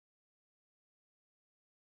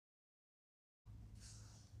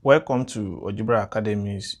Welcome to Algebra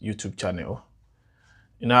Academy's YouTube channel.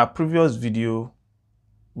 In our previous video,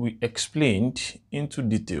 we explained into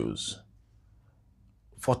details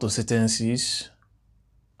photosynthesis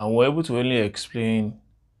and we're able to only explain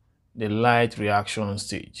the light reaction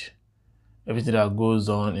stage, everything that goes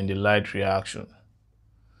on in the light reaction,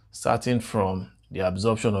 starting from the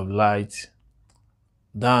absorption of light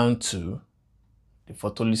down to the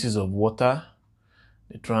photolysis of water,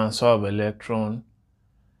 the transfer of electron,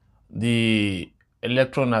 the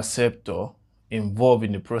electron acceptor involved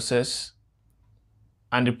in the process,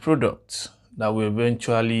 and the product that will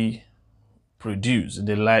eventually produce in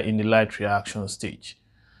the light reaction stage.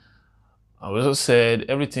 And we also said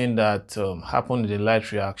everything that happened in the light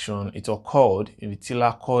reaction, it occurred in the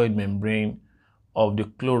thylakoid membrane of the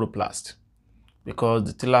chloroplast, because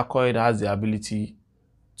the thylakoid has the ability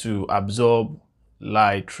to absorb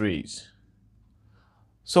light rays.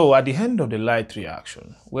 So at the end of the light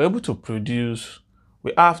reaction, we're able to produce,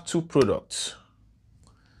 we have two products.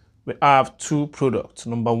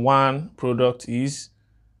 Number one product is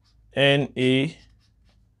NADPH,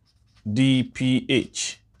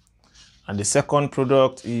 and the second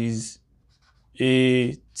product is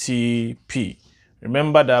ATP.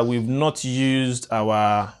 Remember that we've not used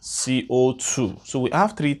our CO2. So we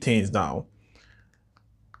have three things now.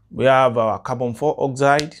 We have our carbon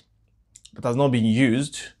dioxide that has not been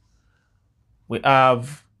used. We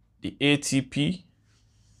have the ATP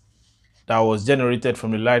that was generated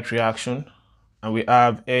from the light reaction, and we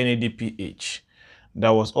have NADPH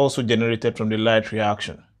that was also generated from the light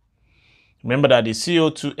reaction. Remember that the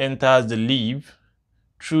CO2 enters the leaf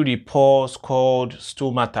through the pores called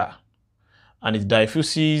stomata, and it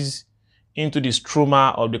diffuses into the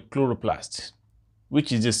stroma of the chloroplast,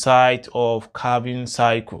 which is the site of Calvin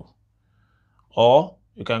cycle, or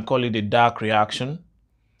you can call it the dark reaction,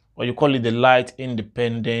 or you call it the light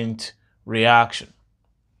independent reaction.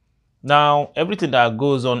 Now, everything that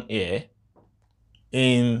goes on here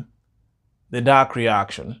in the dark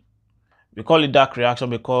reaction, we call it dark reaction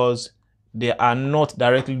because they are not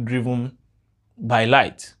directly driven by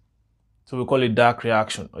light. So we call it dark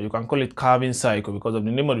reaction, or you can call it Calvin cycle because of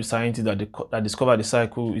the name of the scientist that discovered the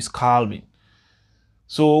cycle is Calvin.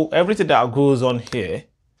 So everything that goes on here,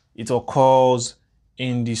 it occurs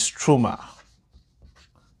in the stroma.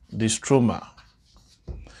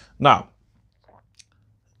 Now,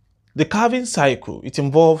 the Calvin cycle, it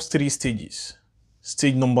involves three stages.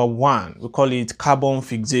 Stage number one, we call it carbon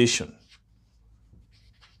fixation.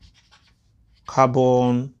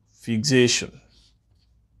 Carbon fixation.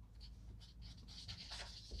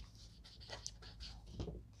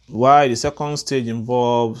 While the second stage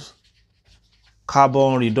involves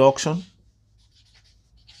carbon reduction.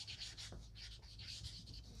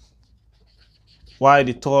 While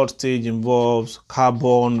the third stage involves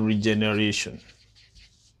carbon regeneration.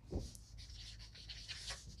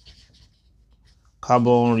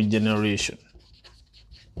 Carbon regeneration.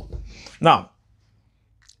 Now,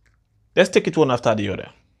 let's take it one after the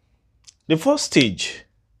other. The first stage,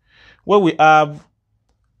 where we have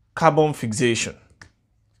carbon fixation.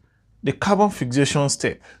 The carbon fixation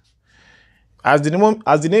step, as the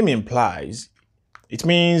name implies, it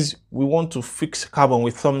means we want to fix carbon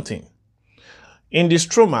with something. In the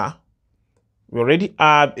stroma, we already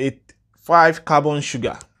have a 5-carbon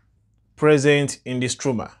sugar present in the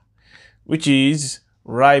stroma, which is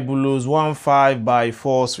ribulose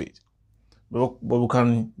 1,5-biphosphate. But we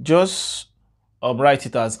can just write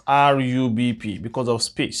it as RUBP because of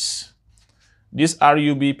space. This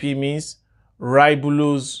RUBP means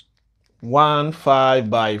ribulose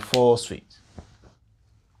 1,5-biphosphate.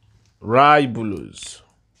 Ribulose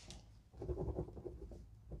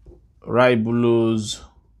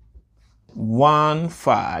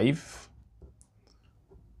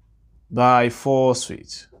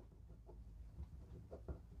 1,5-biphosphate.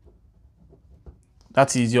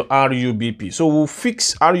 That is your RUBP. So we'll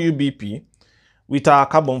fix RUBP with our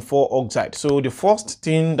carbon dioxide. So the first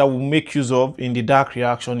thing that we'll make use of in the dark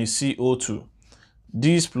reaction is CO2.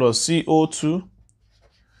 This plus CO2,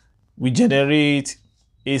 we generate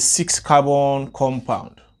a 6-carbon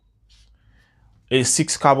compound. A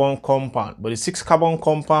 6-carbon compound, but the 6-carbon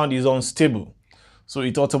compound is unstable. So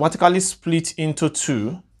it automatically splits into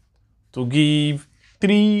 2 to give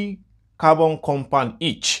 3-carbon compound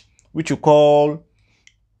each, which you call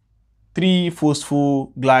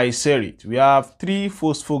 3-phosphoglycerate. We have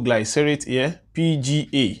 3-phosphoglycerate here,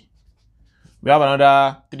 PGA. We have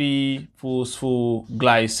another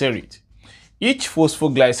 3-phosphoglycerate. Each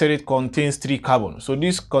phosphoglycerate contains 3 carbon. So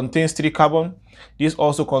this contains 3 carbon. This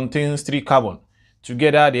also contains 3 carbon.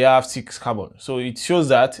 Together they have 6 carbon. So it shows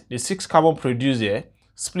that the 6 carbon produced here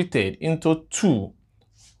splitted into 2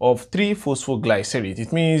 of 3-phosphoglycerate.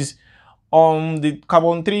 It means on the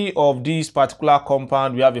carbon 3 of this particular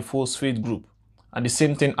compound, we have a phosphate group. And the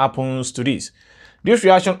same thing happens to this. This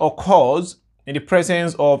reaction occurs in the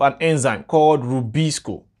presence of an enzyme called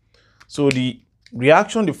Rubisco. So the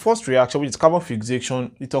first reaction, which is carbon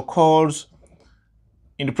fixation, it occurs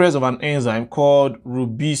in the presence of an enzyme called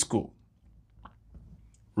Rubisco.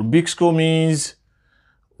 Rubisco means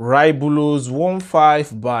ribulose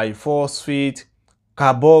 1,5-biphosphate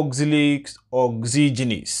carboxylase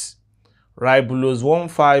oxygenase. Ribulose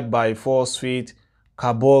 1,5-biphosphate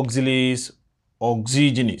carboxylase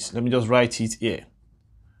oxygenase. Let me just write it here.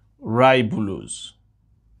 Ribulose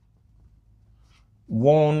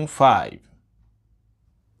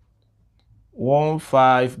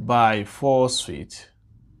 1,5-biphosphate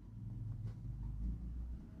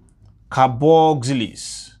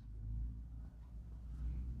carboxylase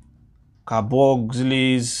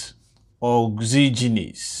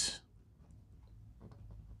oxygenase.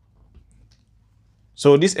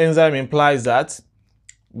 So this enzyme implies that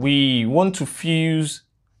we want to fuse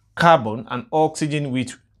carbon and oxygen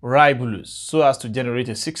with ribulose so as to generate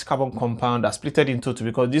a 6-carbon compound that's split into 2,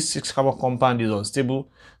 because this 6-carbon compound is unstable,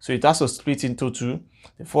 so it has to split into 2.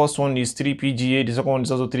 The first one is 3-PGA, the second one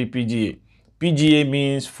is also 3-PGA. PGA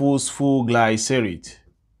means phosphoglycerate.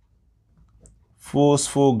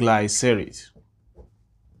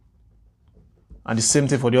 And the same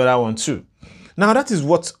thing for the other one too. Now that is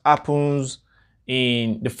what happens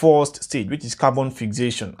in the first stage, which is carbon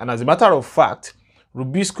fixation. And as a matter of fact,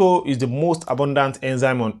 Rubisco is the most abundant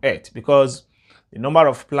enzyme on earth, because the number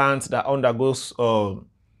of plants that undergoes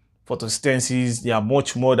photosynthesis, they are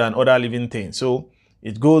much more than other living things. So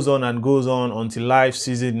it goes on and goes on until life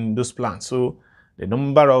ceases in those plants. So the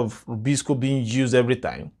number of Rubisco being used every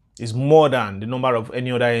time is more than the number of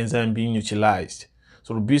any other enzyme being utilized.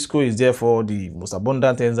 So Rubisco is therefore the most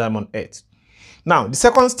abundant enzyme on earth. Now, the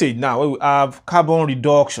second stage now, where we have carbon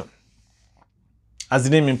reduction. As the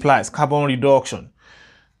name implies, carbon reduction.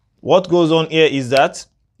 What goes on here is that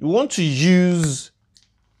we want to use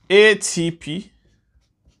ATP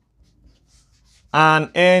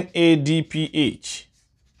and NADPH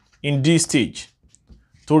in this stage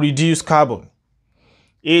to reduce carbon.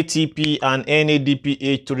 ATP and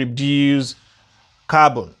NADPH to reduce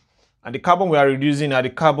carbon. And the carbon we are reducing are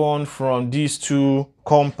the carbon from these two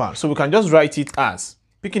compounds. So we can just write it as,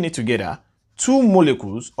 picking it together, 2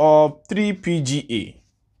 molecules of 3-PGA.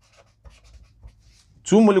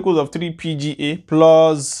 2 molecules of 3-PGA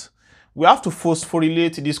plus, we have to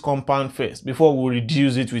phosphorylate this compound first before we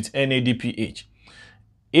reduce it with NADPH.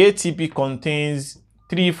 ATP contains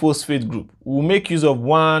 3 phosphate group. We'll make use of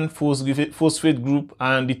 1 phosphate group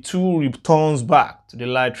and the 2 returns back to the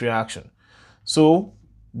light reaction. So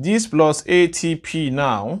this plus ATP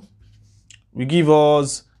now will give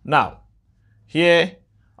us, now here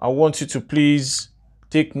I want you to please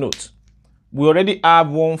take note. We already have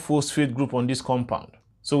 1 phosphate group on this compound.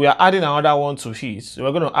 So we are adding another one to it. So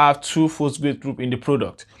we're going to have 2 phosphate group in the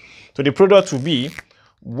product. So the product will be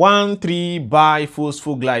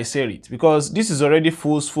 1,3-biphosphoglycerate, because this is already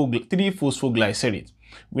 3-phosphoglycerate.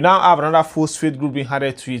 We now have another phosphate group being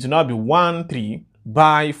added to it. It will now be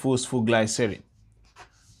 1,3-biphosphoglycerate.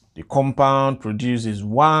 The compound produces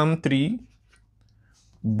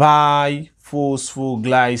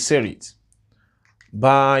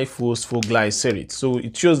 1,3-biphosphoglycerate. So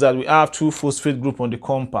it shows that we have 2 phosphate group on the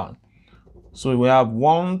compound. So we have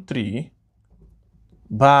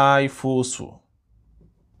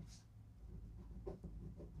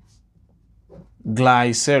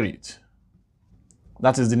 1,3-biphosphoglycerate.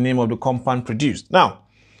 That is the name of the compound produced. Now,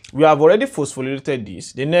 we have already phosphorylated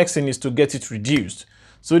this. The next thing is to get it reduced.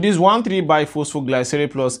 So this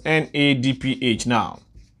 1,3-biphosphoglycerate plus NADPH now.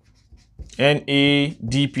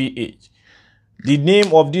 NADPH. The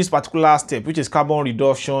name of this particular step, which is carbon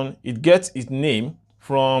reduction, it gets its name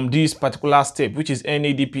from this particular step, which is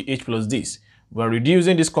NADPH plus this. We're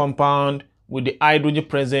reducing this compound with the hydrogen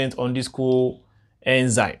present on this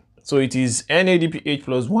coenzyme. So it is NADPH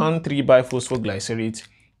plus 1,3-biphosphoglycerate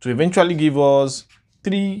to eventually give us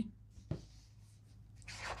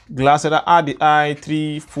 3-glyceraldehyde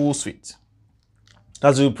 3-phosphate.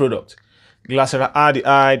 That's the product.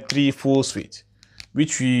 Glyceraldehyde 3-phosphate,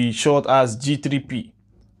 which we short as G3P.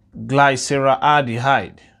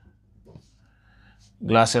 Glyceraldehyde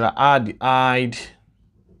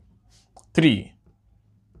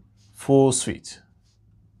 3-phosphate.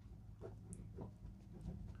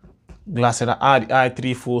 Glyceraldehyde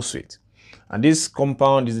 3-phosphate. And this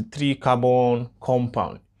compound is a 3-carbon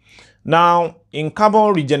compound. Now, in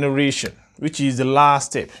carbon regeneration, which is the last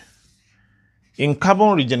step, in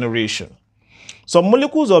carbon regeneration, some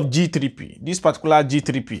molecules of G3P, this particular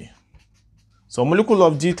G3P, some molecule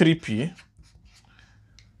of G3P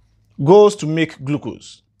goes to make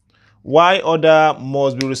glucose, while other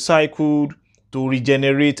must be recycled to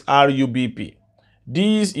regenerate RUBP.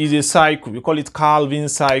 This is a cycle, we call it Calvin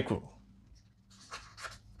cycle.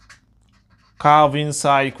 Calvin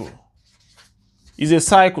cycle is a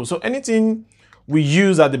cycle. So anything we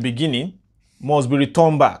use at the beginning must be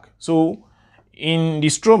returned back. So in the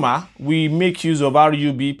stroma, we make use of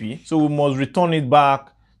RUBP, so we must return it back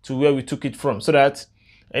to where we took it from, so that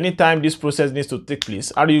anytime this process needs to take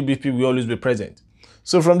place, RUBP will always be present.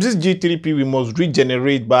 So from this G3P, we must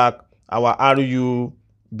regenerate back our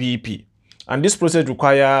RUBP. And this process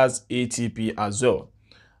requires ATP as well.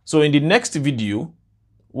 So in the next video,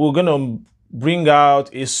 we're going to bring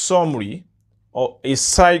out a summary or a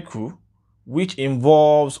cycle which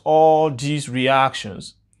involves all these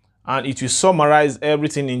reactions, and it will summarize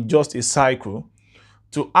everything in just a cycle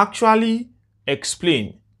to actually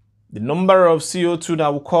explain the number of CO2 that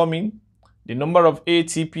will come in, the number of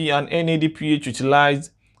ATP and NADPH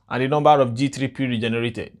utilized, and the number of G3P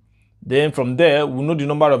regenerated. Then from there, we'll know the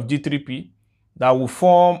number of G3P that will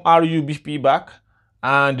form RUBP back,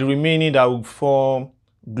 and the remaining that will form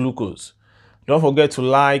glucose. Don't forget to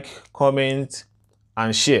like, comment,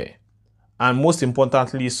 and share. And most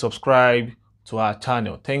importantly, subscribe to our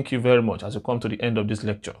channel. Thank you very much as we come to the end of this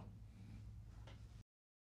lecture.